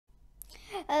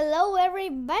Hello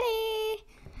everybody!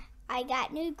 I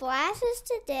got new glasses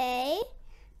today.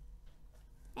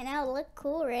 And I look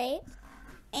cool, right?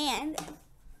 And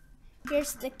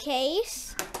here's the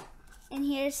case. And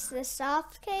here's the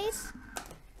soft case.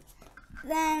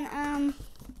 Then,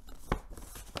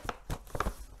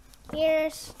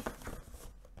 here's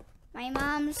my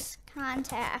mom's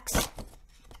contacts.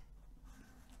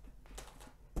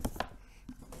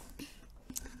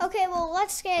 Okay, well,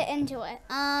 let's get into it.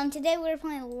 Today we're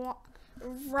playing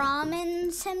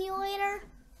Ramen Simulator.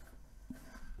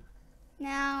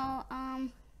 Now, I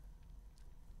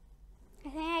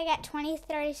think I got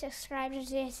 30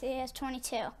 subscribers. It has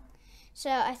 22.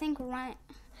 So I think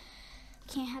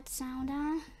can't have the sound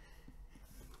on.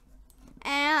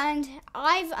 And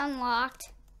I've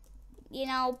unlocked,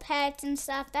 pets and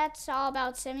stuff. That's all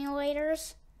about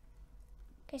simulators.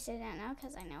 In case I didn't know,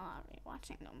 because I know I'll be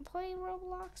watching them play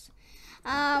Roblox.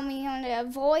 We go to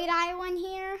Void Island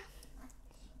here.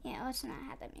 Yeah, let's not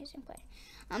have that music play.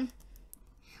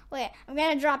 Wait, I'm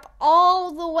gonna drop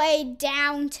all the way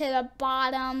down to the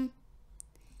bottom.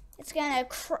 I'm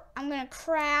gonna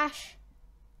crash.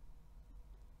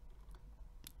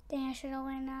 Dang, I should have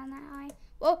landed on that line.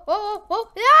 Whoa, whoa, whoa,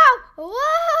 whoa, no!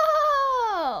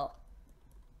 Whoa!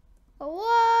 Whoa!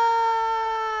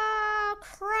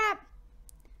 Crap!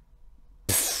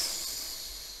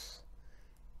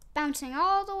 Bouncing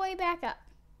all the way back up.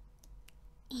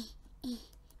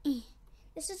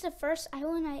 This is the first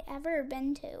island I ever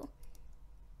been to.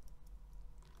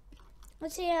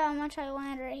 Let's see how much I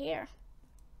land right here.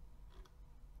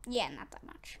 Yeah, not that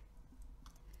much.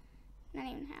 Not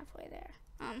even halfway there.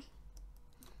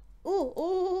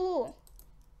 Ooh.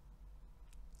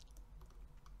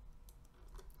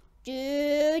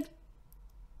 Dude.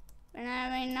 I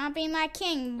may not be my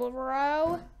king,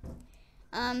 bro.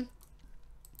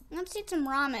 Let's eat some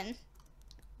ramen.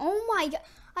 Oh my god.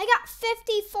 I got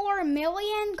 54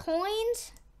 million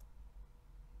coins.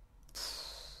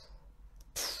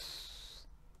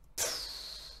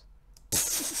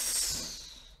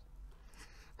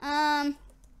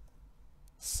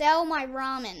 Sell my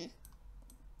ramen.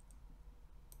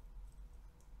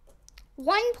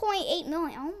 1.8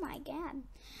 million. Oh my god.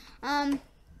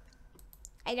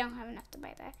 I don't have enough to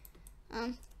buy that.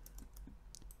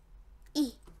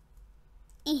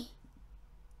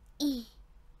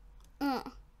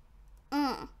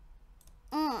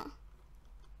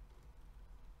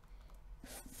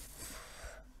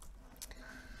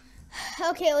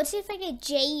 Okay, let's see if I get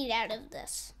jade out of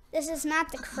this. This is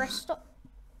not the crystal.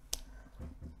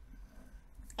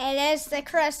 It is the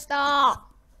crystal.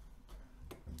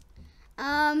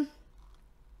 I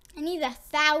need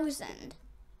 1,000.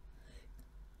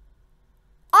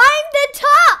 I'm the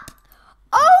top.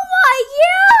 Oh my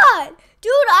god.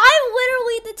 Dude, I'm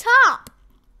literally the top.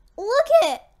 Look at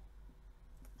it.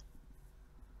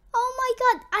 Oh my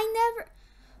god, I never...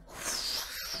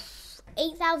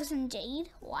 8,000 jade?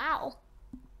 Wow.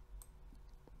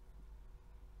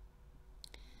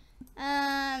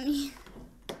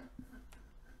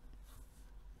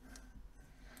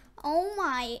 Oh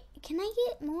my... Can I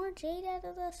get more jade out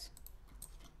of this?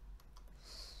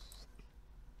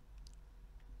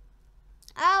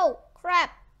 Oh,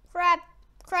 crap.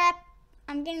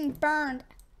 I'm getting burned.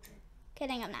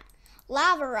 Kidding, I'm not.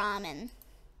 Lava ramen.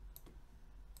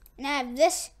 And I have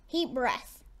this heat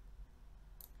breath.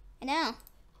 I know.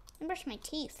 I brush my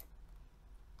teeth.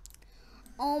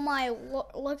 Oh my,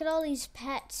 look at all these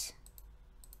pets.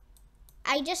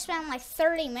 I just spent like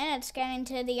 30 minutes getting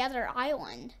to the other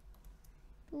island.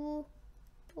 No.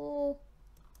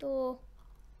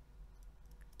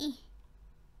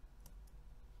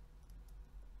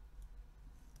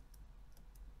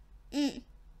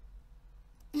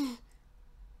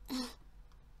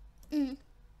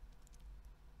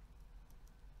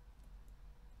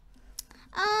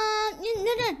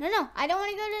 I don't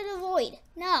want to go to the void.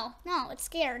 No, it's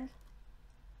scared.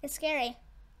 It's scary.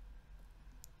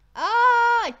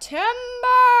 Ah,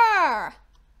 timber!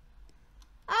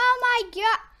 Oh my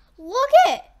god. Look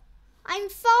it! I'm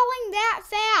falling that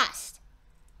fast.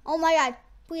 Oh my god.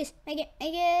 Please, make it.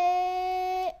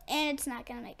 And it's not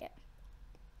gonna make it.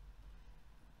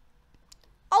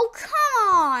 Oh,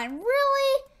 come on.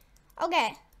 Really?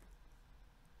 Okay.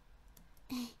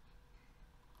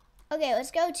 Okay,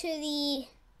 let's go to the...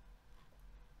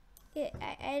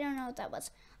 I don't know what that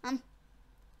was.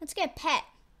 Let's get a pet.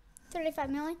 35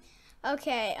 million.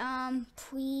 Okay,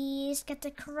 please get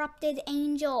the corrupted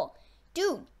angel.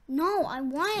 Dude, no, I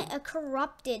want a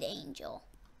corrupted angel.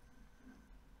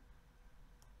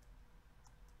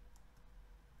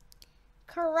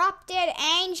 Corrupted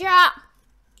angel.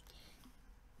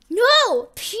 No,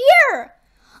 pure.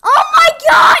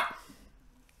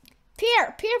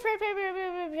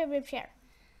 repair.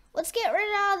 Let's get rid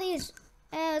of all these.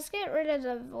 Let's get rid of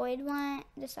the void one,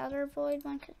 this other void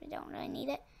one, because we don't really need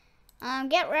it.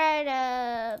 Get rid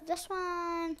of this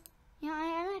one. You know,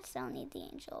 I might still need the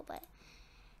angel, but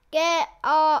get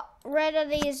rid of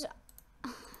these.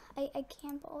 I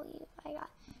can't believe I got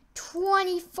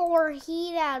 24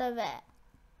 heat out of it.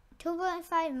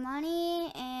 2.5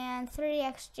 money and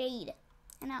 3x jade.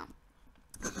 I know.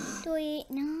 Delete.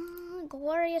 No.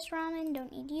 Glorious ramen.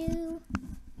 Don't need you.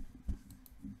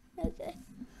 Okay.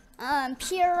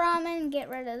 Pure ramen. Get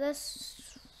rid of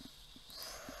this.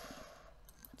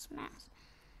 What's mass?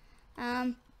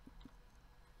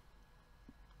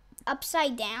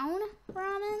 Upside down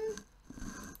ramen.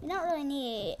 You don't really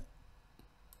need.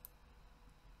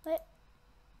 What?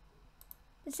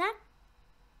 Is that?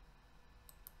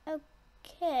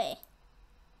 Okay.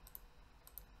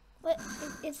 What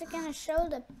is it gonna show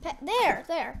the pet? There.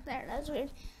 That's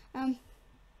weird. That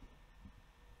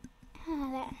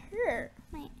hurt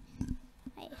my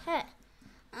head.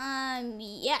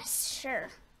 Yes, sure.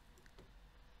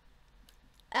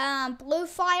 Blue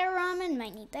fire ramen,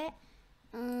 might need that.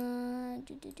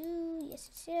 Yes.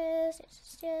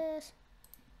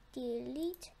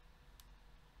 Delete.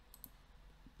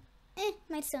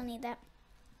 Might still need that.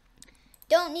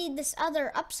 Don't need this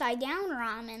other upside down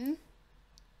ramen.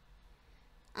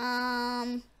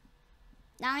 9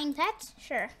 pets?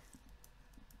 Sure.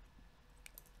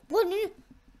 What?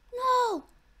 No!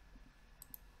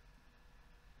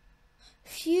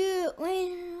 Phew.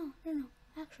 Wait, no.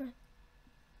 Actually.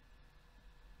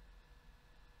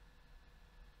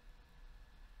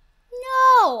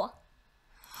 No!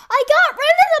 I got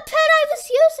rid of the pet I was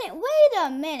using. Wait a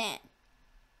minute.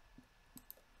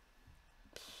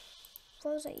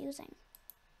 What was I using?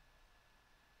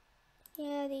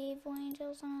 Yeah, the evil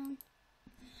angel's on.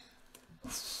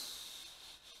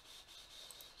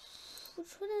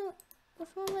 Which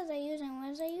one was I using?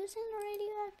 Was I using the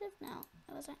radioactive? No,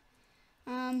 it wasn't.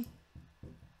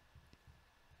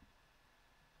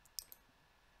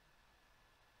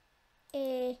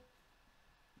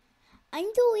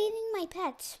 I'm deleting my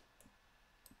pets.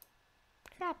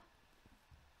 Crap.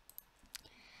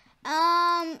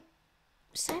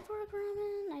 Cyborg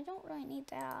ramen? I don't really need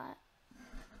that.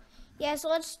 Yeah, so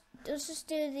let's just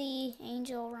do the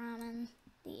angel ramen.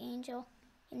 The angel.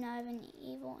 You know, I have an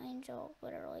evil angel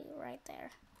literally right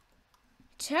there.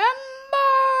 Timber!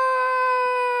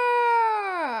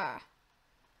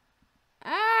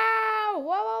 Ow!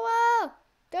 Whoa!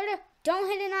 Don't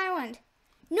hit an island.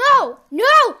 No!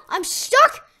 I'm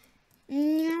stuck! I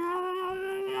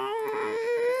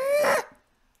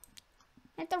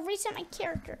have to reset my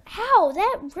character. Ow,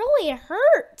 that really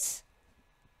hurts.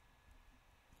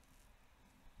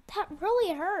 That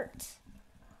really hurts.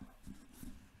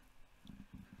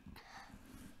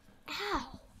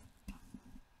 Ow.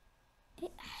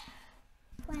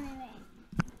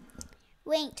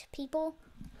 Wait, people.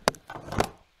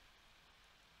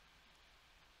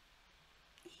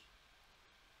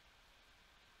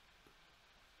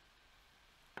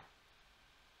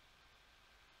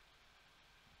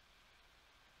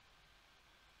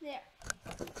 There.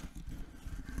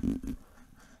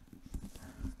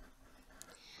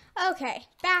 Okay,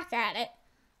 back at it.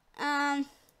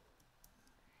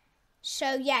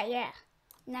 So yeah.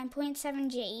 9.7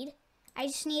 jade. I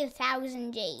just need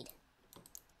 1,000 jade.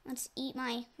 Let's eat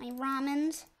my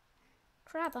ramens.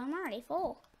 Crap, I'm already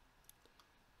full.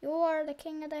 You're the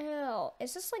king of the hill.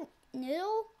 Is this like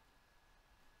new?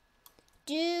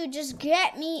 Dude, just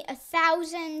get me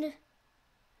 1,000.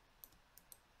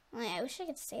 Wait, I wish I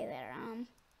could stay there.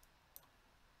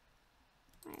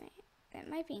 Wait, it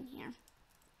might be in here.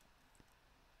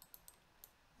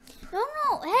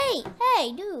 No,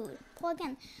 hey, dude, plug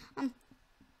in.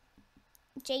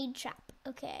 Jade trap.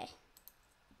 Okay.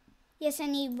 Yes, I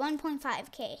need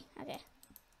 1.5k. Okay.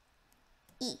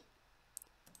 E.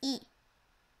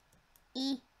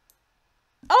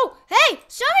 Oh, hey,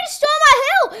 somebody stole my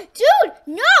hill, dude.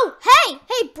 No, hey,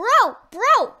 bro,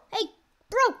 hey,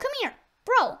 bro, come here,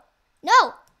 bro.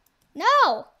 No.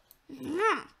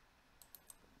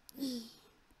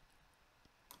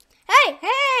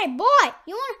 Hey, boy,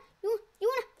 you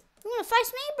wanna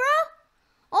face me, bro?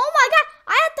 Oh my God,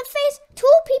 I have to face 2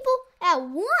 people at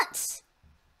once.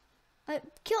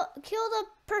 Kill the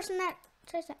person that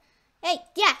says that. Hey,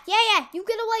 yeah, you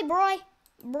get away, bro.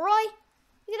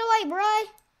 You get away, bro.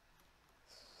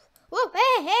 Whoa,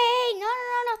 hey, no.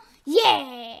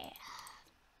 Yeah.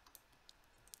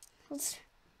 Let's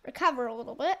recover a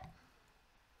little bit.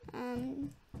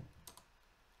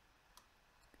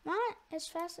 Not as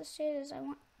fast as straight as I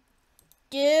want.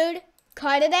 Dude,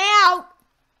 cut it out.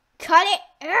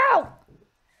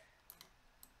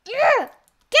 Yeah!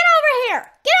 Get over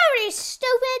here! Get over here,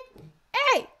 stupid!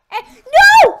 Hey!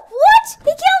 No! What?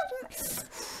 He killed me!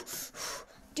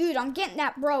 Dude, I'm getting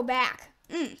that bro back.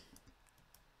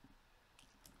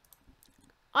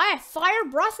 I have fire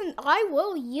breath and I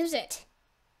will use it.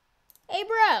 Hey,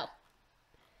 bro.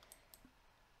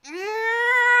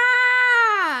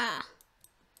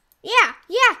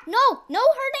 Yeah. No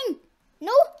hurting.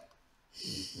 No.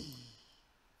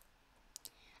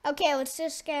 Okay, let's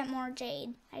just get more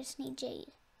jade. I just need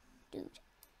jade, dude.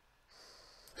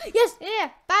 Yes,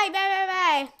 yeah.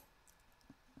 Bye.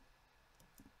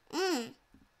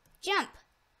 Jump.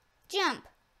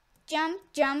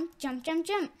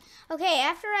 Okay,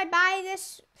 after I buy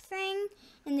this thing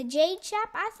in the jade shop,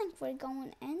 I think we're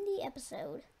going to end the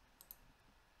episode.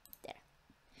 There.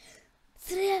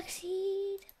 3x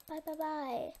seed.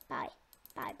 Bye.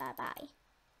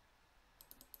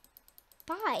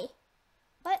 Bye.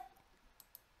 What?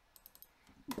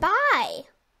 Buy.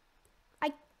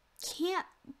 I can't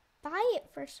buy it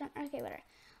for some. Okay, whatever.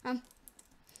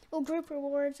 Oh, group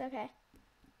rewards. Okay.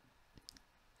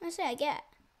 Let's see. I get.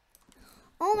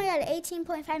 Oh my god,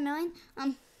 18.5 million.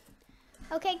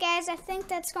 Okay, guys. I think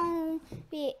that's going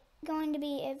to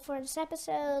be it for this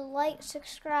episode. Like,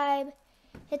 subscribe,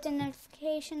 hit the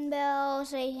notification bell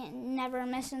so you can never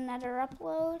miss another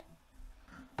upload.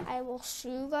 I will see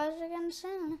you guys again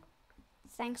soon.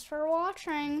 Thanks for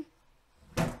watching.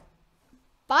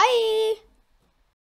 Bye.